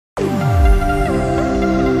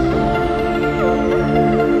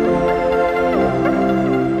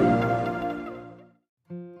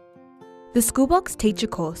The Schoolbox Teacher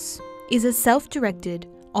Course is a self-directed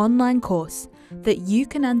online course that you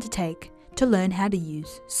can undertake to learn how to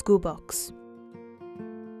use Schoolbox.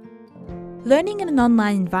 Learning in an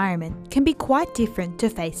online environment can be quite different to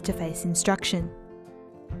face-to-face instruction.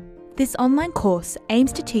 This online course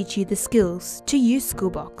aims to teach you the skills to use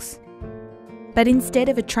Schoolbox. But instead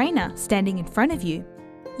of a trainer standing in front of you,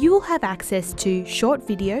 you will have access to short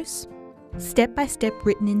videos, step-by-step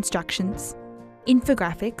written instructions,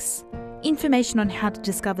 infographics, information on how to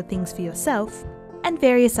discover things for yourself, and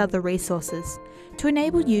various other resources to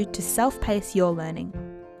enable you to self-pace your learning.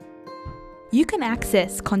 You can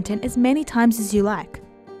access content as many times as you like.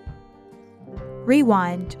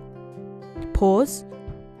 Rewind, pause,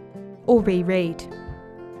 or reread.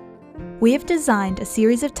 We have designed a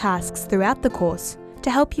series of tasks throughout the course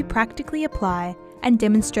to help you practically apply and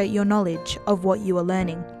demonstrate your knowledge of what you are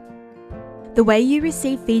learning. The way you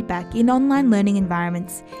receive feedback in online learning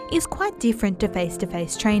environments is quite different to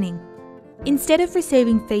face-to-face training. Instead of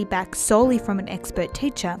receiving feedback solely from an expert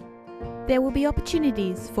teacher, there will be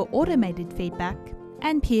opportunities for automated feedback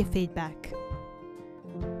and peer feedback.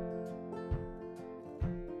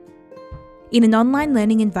 In an online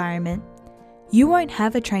learning environment, you won't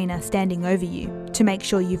have a trainer standing over you to make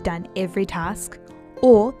sure you've done every task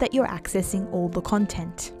or that you're accessing all the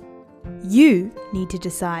content. You need to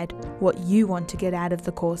decide what you want to get out of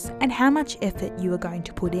the course and how much effort you are going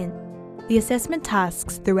to put in. The assessment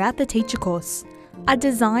tasks throughout the teacher course are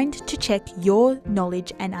designed to check your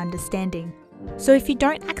knowledge and understanding. So if you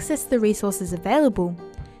don't access the resources available,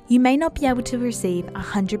 you may not be able to receive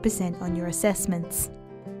 100% on your assessments.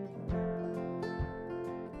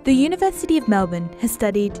 The University of Melbourne has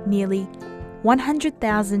studied nearly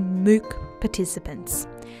 100,000 MOOC participants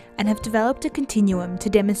and have developed a continuum to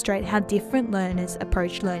demonstrate how different learners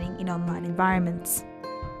approach learning in online environments.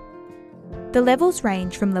 The levels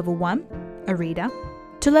range from Level 1, a reader,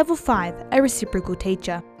 to Level 5, a reciprocal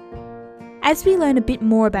teacher. As we learn a bit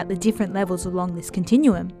more about the different levels along this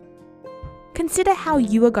continuum, consider how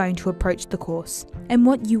you are going to approach the course and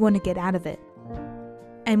what you want to get out of it,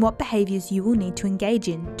 and what behaviours you will need to engage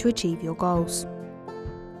in to achieve your goals.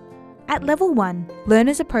 At Level 1,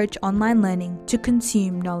 learners approach online learning to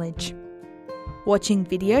consume knowledge, watching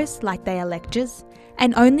videos like they are lectures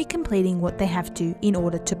and only completing what they have to in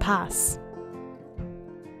order to pass.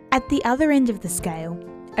 At the other end of the scale,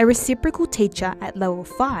 a reciprocal teacher at Level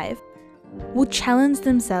 5 will challenge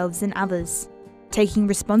themselves and others, taking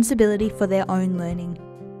responsibility for their own learning.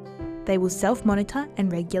 They will self-monitor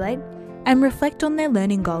and regulate and reflect on their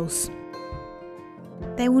learning goals.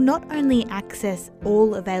 They will not only access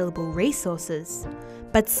all available resources,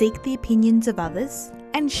 but seek the opinions of others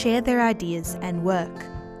and share their ideas and work.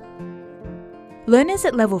 Learners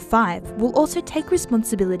at Level 5 will also take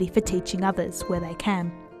responsibility for teaching others where they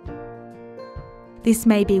can. This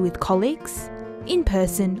may be with colleagues, in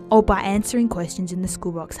person, or by answering questions in the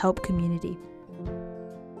Schoolbox Help community.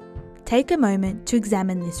 Take a moment to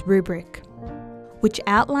examine this rubric, which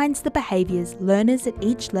outlines the behaviours learners at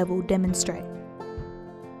each level demonstrate.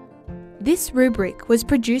 This rubric was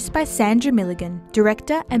produced by Sandra Milligan,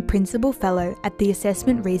 Director and Principal Fellow at the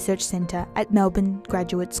Assessment Research Centre at Melbourne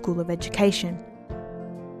Graduate School of Education.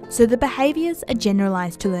 So the behaviours are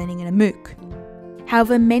generalised to learning in a MOOC.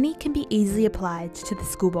 However, many can be easily applied to the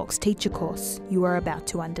Schoolbox Teacher course you are about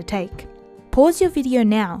to undertake. Pause your video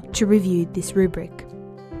now to review this rubric.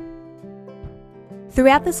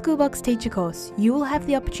 Throughout the Schoolbox Teacher course, you will have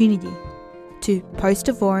the opportunity to post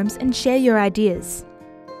to forums and share your ideas.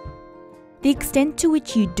 The extent to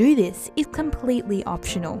which you do this is completely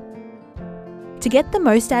optional. To get the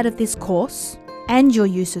most out of this course and your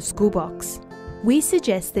use of Schoolbox, we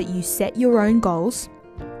suggest that you set your own goals,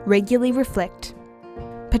 regularly reflect,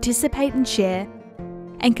 participate and share,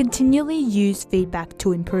 and continually use feedback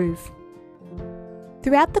to improve.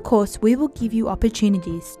 Throughout the course, we will give you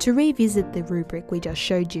opportunities to revisit the rubric we just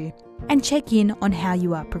showed you and check in on how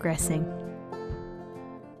you are progressing.